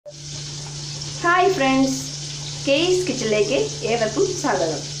Hi friends, case കിച്ചണിലേക്ക് ഏവർക്കും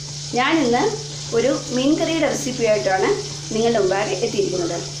സ്വാഗതം. ഞാനിന്ന് ഒരു മീൻ കറിയുടെ റെസിപ്പിയായിട്ടാണ് നിങ്ങളുടെ മുമ്പാകെ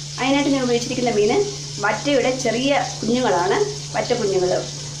എത്തിയിരിക്കുന്നത്. അതിനായിട്ട് ഞാൻ ഉപയോഗിച്ചിരിക്കുന്ന മീൻ വറ്റയുടെ ചെറിയ കുഞ്ഞുങ്ങളാണ്, വറ്റ കുഞ്ഞുങ്ങൾ.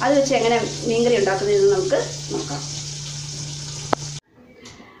 അത് വെച്ച് എങ്ങനെ മീൻ കറി ഉണ്ടാക്കുന്നതെന്ന് നമുക്ക് നോക്കാം.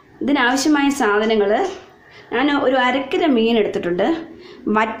 ഇതിനാവശ്യമായ സാധനങ്ങൾ ഞാൻ ഒരു 1/2 കിലോ മീൻ എടുത്തിട്ടുണ്ട്.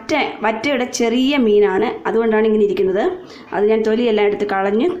 വറ്റയുടെ ചെറിയ മീനാണ്, അതുകൊണ്ടാണ് ഇങ്ങനെ ഇരിക്കുന്നത്. അത് ഞാൻ തൊലിയെല്ലാം എടുത്ത്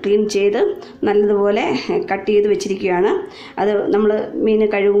കളഞ്ഞ് ക്ലീൻ ചെയ്ത് നല്ലതുപോലെ കട്ട് ചെയ്ത് വെച്ചിരിക്കുകയാണ്. അത് നമ്മൾ മീൻ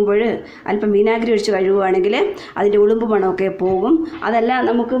കഴുകുമ്പോൾ അല്പം വിനാഗിരി ഒഴിച്ച് കഴുകുകയാണെങ്കിൽ അതിൻ്റെ ഉളുമ്പ് മണമൊക്കെ പോകും. അതല്ല,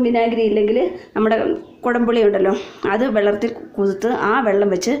 നമുക്ക് വിനാഗിരി ഇല്ലെങ്കിൽ നമ്മുടെ കുടംപുളി ഉണ്ടല്ലോ, അത് വെള്ളത്തിൽ കുതിർത്ത് ആ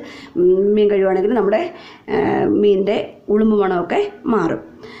വെള്ളം വെച്ച് മീൻ കഴുകുകയാണെങ്കിൽ നമ്മുടെ മീനിൻ്റെ ഉളുമ്പ് മണമൊക്കെ മാറും.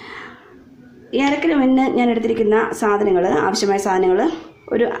 ഈ 1/2 കിലോ മീനിന് ഞാൻ എടുത്തിരിക്കുന്ന സാധനങ്ങൾ, ആവശ്യമായ സാധനങ്ങൾ: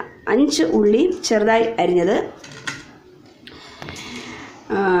 ഒരു 5 ഉള്ളി ചെറുതായി അരിഞ്ഞത്,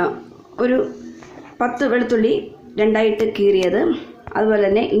 ഒരു 10 വെളുത്തുള്ളി 2ആയിട്ട് കീറിയത്, അതുപോലെ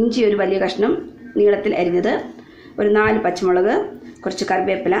തന്നെ ഇഞ്ചി ഒരു വലിയ കഷ്ണം നീളത്തിൽ അരിഞ്ഞത്, ഒരു 4 പച്ചമുളക്, കുറച്ച്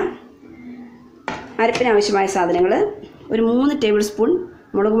കറിവേപ്പില, അരപ്പിന് ആവശ്യമായ സാധനങ്ങൾ: ഒരു 3 ടേബിൾ സ്പൂൺ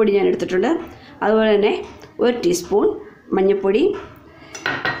മുളക് പൊടി ഞാൻ എടുത്തിട്ടുണ്ട്, അതുപോലെ തന്നെ 1 ടീസ്പൂൺ മഞ്ഞൾപ്പൊടി,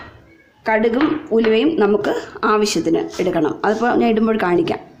 കടുകും ഉലുവയും നമുക്ക് ആവശ്യത്തിന് എടുക്കണം, അതിപ്പോൾ ഞാൻ ഇടുമ്പോൾ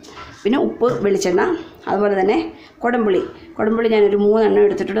കാണിക്കാം. പിന്നെ ഉപ്പ്, വെളിച്ചെണ്ണ, അതുപോലെ തന്നെ കുടംപുളി ഞാനൊരു 3 എണ്ണം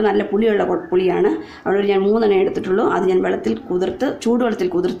എടുത്തിട്ടുണ്ട്. നല്ല പുളിയുള്ള പുളിയാണ്, അതുകൊണ്ട് ഞാൻ 3 എണ്ണം എടുത്തിട്ടുള്ളൂ. അത് ഞാൻ ചൂടുവെള്ളത്തിൽ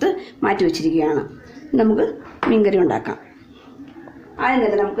കുതിർത്ത് മാറ്റി വെച്ചിരിക്കുകയാണ്. നമുക്ക് മീൻകറി ഉണ്ടാക്കാം. ആദ്യം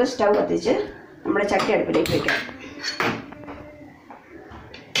തന്നെ നമുക്ക് സ്റ്റൗ കത്തിച്ച് നമ്മുടെ ചട്ടി അടുപ്പിലേക്ക് വയ്ക്കാം.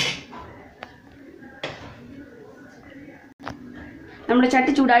 നമ്മുടെ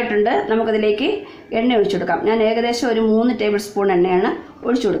ചട്ടി ചൂടായിട്ടുണ്ട്. നമുക്കതിലേക്ക് എണ്ണ ഒഴിച്ചു കൊടുക്കാം. ഞാൻ ഏകദേശം ഒരു 3 ടേബിൾ സ്പൂൺ എണ്ണയാണ്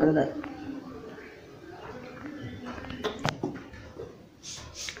ഒഴിച്ചു കൊടുക്കുന്നത്.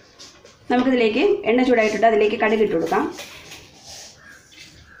 നമുക്കിതിലേക്ക് എണ്ണ ചൂടായിട്ടുണ്ട്, അതിലേക്ക് കടുക് ഇട്ട് കൊടുക്കാം.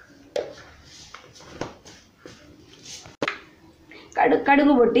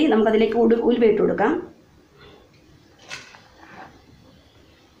 കടുക് പൊട്ടി നമുക്കതിലേക്ക് ഉലുവ ഇട്ട് കൊടുക്കാം.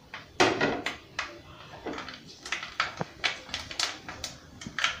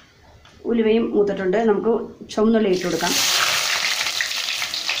 ഉലുവയും മൂത്തിട്ടുണ്ട്. നമുക്ക് ചുവന്നുള്ളി ഇട്ട് കൊടുക്കാം.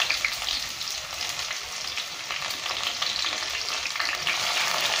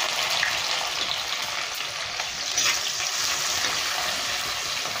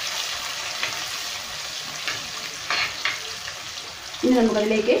 ഇനി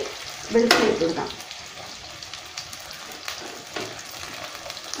നമുക്കതിലേക്ക് വെളുത്തുള്ളി ഇട്ട് കൊടുക്കാം.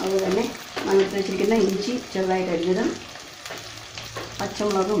 അതുപോലെ തന്നെ മണത്ത് വെച്ചിരിക്കുന്ന ഇഞ്ചി ചെറുതായിട്ട് അരിഞ്ഞതും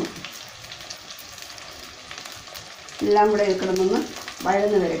പച്ചമുളകും എല്ലാം കൂടെ കിടന്നൊന്ന്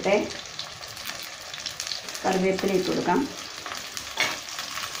വഴന്ന് വരട്ടെ. കറിവേപ്പില ഇട്ട് കൊടുക്കാം.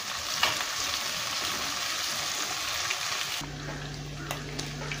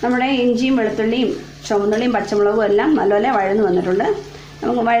 നമ്മുടെ ഇഞ്ചിയും വെളുത്തുള്ളിയും ചുവന്നുള്ളിയും പച്ചമുളകും എല്ലാം നല്ലപോലെ വഴന്ന് വന്നിട്ടുണ്ട്.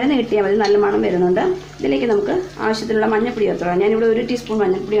 നമുക്ക് വഴന്ന് കിട്ടിയാൽ മതി, നല്ല മണം വരുന്നുണ്ട്. ഇതിലേക്ക് നമുക്ക് ആവശ്യത്തിനുള്ള മഞ്ഞൾപ്പൊടി ചേർത്തോളാം. ഞാനിവിടെ 1 ടീസ്പൂൺ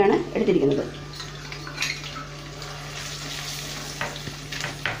മഞ്ഞൾപ്പൊടിയാണ് എടുത്തിരിക്കുന്നത്.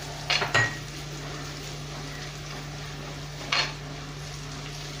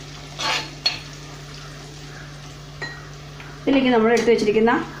 ഇതിലേക്ക് നമ്മൾ എടുത്ത്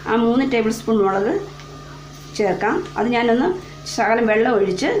വെച്ചിരിക്കുന്ന ആ 3 ടേബിൾ സ്പൂൺ മുളക് ചേർക്കാം. അത് ഞാനൊന്ന് ശകലം വെള്ളം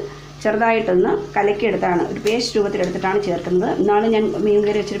ഒഴിച്ച് ചെറുതായിട്ടൊന്ന് കലക്കിയെടുത്താണ്, ഒരു പേസ്റ്റ് രൂപത്തിലെടുത്തിട്ടാണ് ചേർക്കുന്നത്. ഇന്നാൾ ഞാൻ മീൻ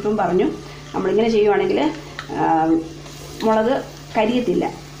കറി വെച്ചിരിപ്പം പറഞ്ഞു, നമ്മളിങ്ങനെ ചെയ്യുവാണെങ്കിൽ മുളക് കരിയത്തില്ല.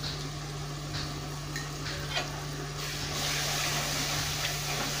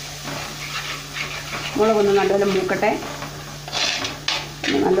 മുളകൊന്ന് നല്ലപോലെ മൂക്കട്ടെ.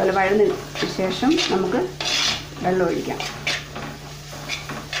 നല്ലപോലെ വഴന്നതിന് ശേഷം നമുക്ക് വെള്ളം ഒഴിക്കാം.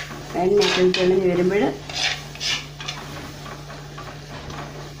 എണ്ണയൊക്കെ തെളിഞ്ഞ് വരുമ്പോൾ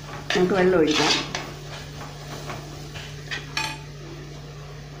നമുക്ക് വെള്ളം ഒഴിക്കാം.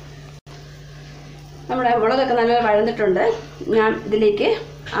 നമ്മുടെ മുളകൊക്കെ നല്ല വഴന്നിട്ടുണ്ട്. ഞാൻ ഇതിലേക്ക്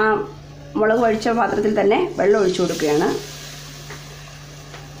ആ മുളക് ഒഴിച്ച പാത്രത്തിൽ തന്നെ വെള്ളം ഒഴിച്ചു കൊടുക്കുകയാണ്.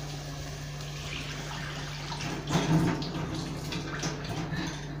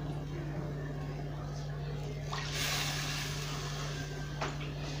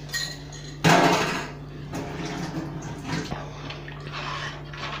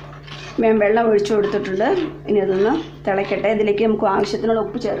 ഞാൻ വെള്ളം ഒഴിച്ചു കൊടുത്തിട്ടുണ്ട്. ഇനി അതൊന്ന് തിളയ്ക്കട്ടെ. ഇതിലേക്ക് നമുക്ക് ആവശ്യത്തിനുള്ള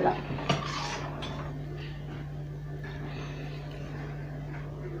ഉപ്പ് ചേർക്കാം.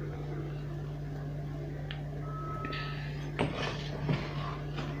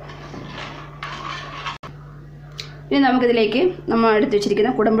 ഇനി നമുക്കിതിലേക്ക് നമ്മൾ എടുത്ത്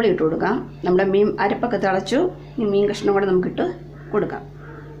വെച്ചിരിക്കുന്ന കുടംപുളി ഇട്ട് കൊടുക്കാം. നമ്മുടെ മീൻ അരപ്പൊക്കെ തിളച്ചു. ഈ മീൻ കഷ്ണം കൂടെ നമുക്കിട്ട് കൊടുക്കാം.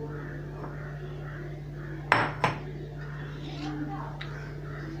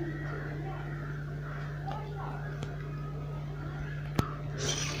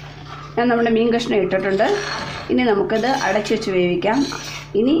 ഞാൻ നമ്മുടെ മീൻ കഷ്ണം ഇട്ടിട്ടുണ്ട്. ഇനി നമുക്കത് അടച്ചു വെച്ച് വേവിക്കാം.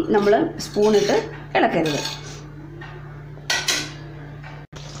 ഇനി നമ്മൾ സ്പൂണിട്ട് ഇളക്കരുത്.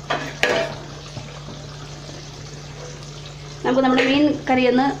 നമുക്ക് നമ്മുടെ മീൻ കറി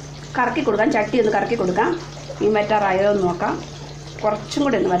ഒന്ന് കറക്കി കൊടുക്കാം. ചട്ടി ഒന്ന് കറക്കി കൊടുക്കാം. മീൻ വറ്റാറായോ എന്ന് നോക്കാം. കുറച്ചും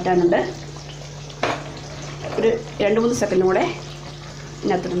കൂടി ഒന്ന് വറ്റാനുണ്ട്. ഒരു 2-3 സെക്കൻഡ് കൂടെ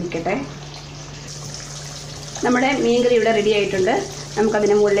ഇതിനകത്ത് നിൽക്കട്ടെ. നമ്മുടെ മീൻ കറി ഇവിടെ റെഡി ആയിട്ടുണ്ട്.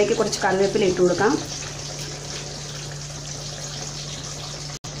 നമുക്കതിന് മുകളിലേക്ക് കുറച്ച് കറിവേപ്പില ഇട്ട് കൊടുക്കാം.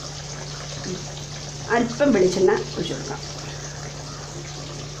 അല്പം വെളിച്ചെണ്ണ ഒഴിച്ചു കൊടുക്കാം.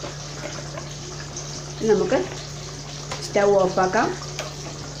 നമുക്ക് സ്റ്റൗ ഓഫാക്കാം.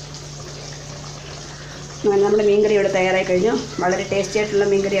 നമ്മുടെ മീൻ കറി ഇവിടെ തയ്യാറായി കഴിഞ്ഞു. വളരെ ടേസ്റ്റി ആയിട്ടുള്ള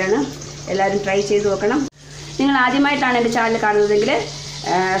മീൻ കറിയാണ്. എല്ലാവരും ട്രൈ ചെയ്ത് നോക്കണം. നിങ്ങൾ ആദ്യമായിട്ടാണ് എൻ്റെ ചാനൽ കാണുന്നതെങ്കിൽ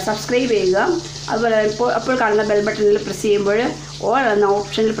സബ്സ്ക്രൈബ് ചെയ്യുക. അതുപോലെ അപ്പോൾ കാണുന്ന ബെൽ ബട്ടണിൽ പ്രസ് ചെയ്യുമ്പോൾ ഓൾ എന്ന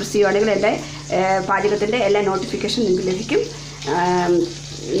ഓപ്ഷനിൽ പ്രസ് ചെയ്യുകയാണെങ്കിൽ എൻ്റെ പാചകത്തിൻ്റെ എല്ലാ നോട്ടിഫിക്കേഷൻ നിങ്ങൾക്ക് ലഭിക്കും.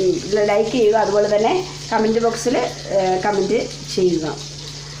 ലൈക്ക് ചെയ്യുക. അതുപോലെ തന്നെ കമൻറ്റ് ബോക്സിൽ കമൻറ്റ് ചെയ്യുക.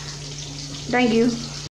 Thank you.